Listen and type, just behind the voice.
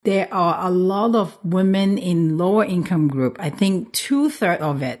there are a lot of women in lower income group. I think 2/3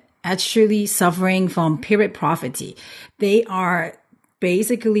 of it actually suffering from period poverty. They are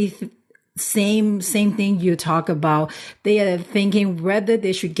basically same thing you talk about. They are thinking whether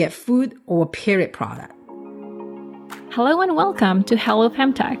they should get food or period product. Hello and welcome to Hello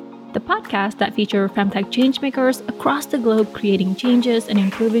Femtech, the podcast that features femtech changemakers across the globe creating changes and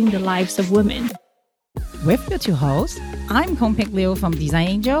improving the lives of women. With your two hosts, I'm Kongpik Liu from Design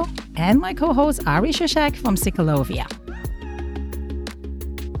Angel and my co-host Ari Shishak from Cyclovia.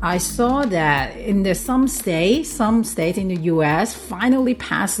 I saw that in some states in the US finally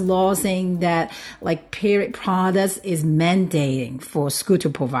passed laws saying that like period products is mandating for school to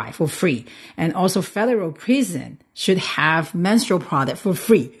provide for free. And also federal prison should have menstrual product for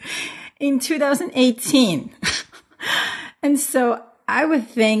free in 2018. And so I would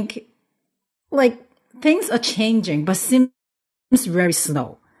think like things are changing, but seems very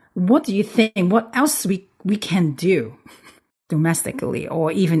slow. What do you think? What else we can do domestically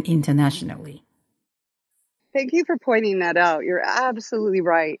or even internationally? Thank you for pointing that out. You're absolutely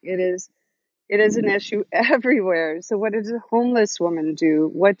right. It is an issue everywhere. So what does a homeless woman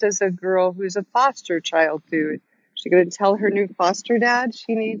do? What does a girl who's a foster child do? Is she going to tell her new foster dad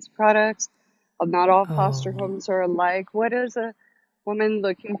she needs products? Well, not all foster homes are alike. What does a woman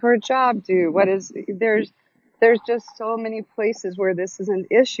looking for a job do? There's just so many places where this is an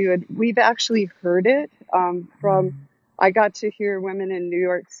issue, and we've actually heard it I got to hear women in New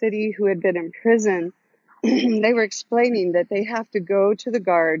York City who had been in prison. They were explaining that they have to go to the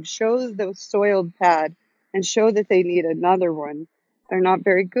guard, show the soiled pad, and show that they need another one. They're not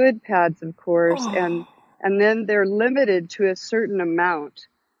very good pads, of course, and then they're limited to a certain amount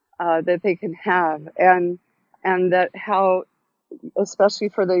that they can have, and that how, especially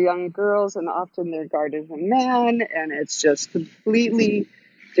for the young girls, and often their guard is a man, and it's just completely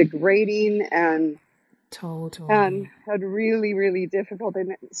degrading and really, really difficult.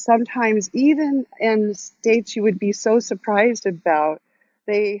 And sometimes even in states you would be so surprised about,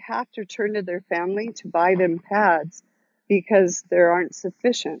 they have to turn to their family to buy them pads because there aren't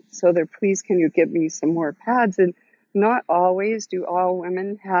sufficient. So they're, please, can you give me some more pads? And not always do all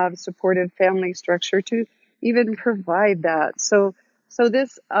women have supportive family structure to even provide that. So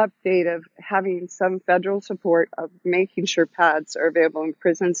this update of having some federal support of making sure pads are available in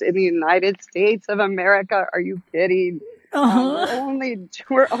prisons in the United States of America. Are you kidding?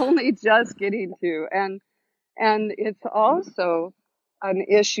 We're only just getting to, and it's also an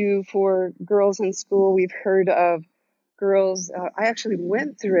issue for girls in school. We've heard of girls. I actually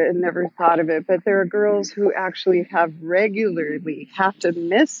went through it and never thought of it, but there are girls who actually have to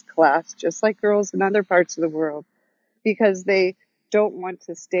miss class, just like girls in other parts of the world, because they don't want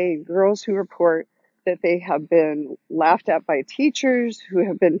to stay. Girls who report that they have been laughed at by teachers, who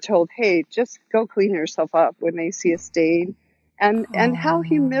have been told, hey, just go clean yourself up when they see a stain, and how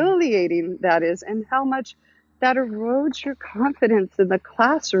humiliating that is, and how much that erodes your confidence in the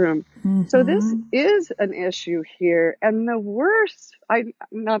classroom. Mm-hmm. So this is an issue here. And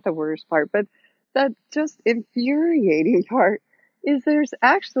not the worst part, but the just infuriating part is there's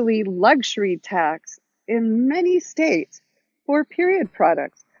actually luxury tax in many states for period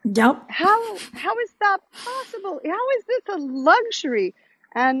products. Yep. How is that possible? How is this a luxury?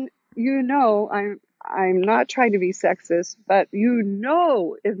 And I'm not trying to be sexist, but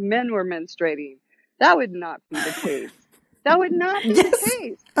if men were menstruating, that would not be the case. That would not be the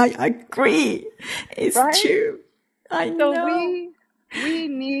case. I agree. It's true. I know. So we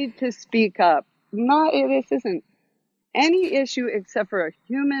need to speak up. This isn't any issue except for a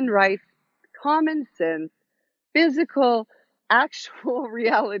human right, common sense, physical, actual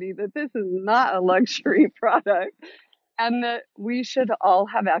reality that this is not a luxury product, and that we should all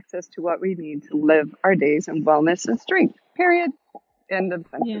have access to what we need to live our days in wellness and strength. Period. End of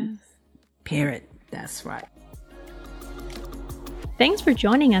sentence. Yes. Period. That's right. Thanks for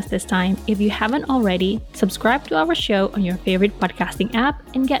joining us this time. If you haven't already, subscribe to our show on your favorite podcasting app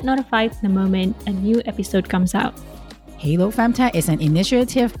and get notified the moment a new episode comes out. Halo Femtech is an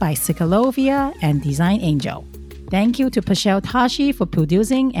initiative by Cyclovia and Design Angel. Thank you to Pashel Tashi for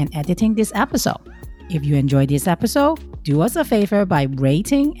producing and editing this episode. If you enjoyed this episode, do us a favor by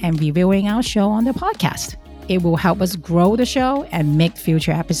rating and reviewing our show on the podcast. It will help us grow the show and make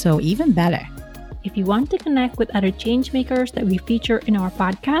future episodes even better. If you want to connect with other changemakers that we feature in our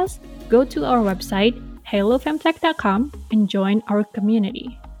podcast, go to our website, halofemtech.com, and join our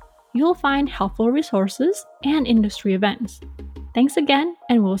community. You'll find helpful resources and industry events. Thanks again,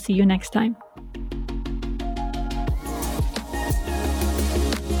 and we'll see you next time.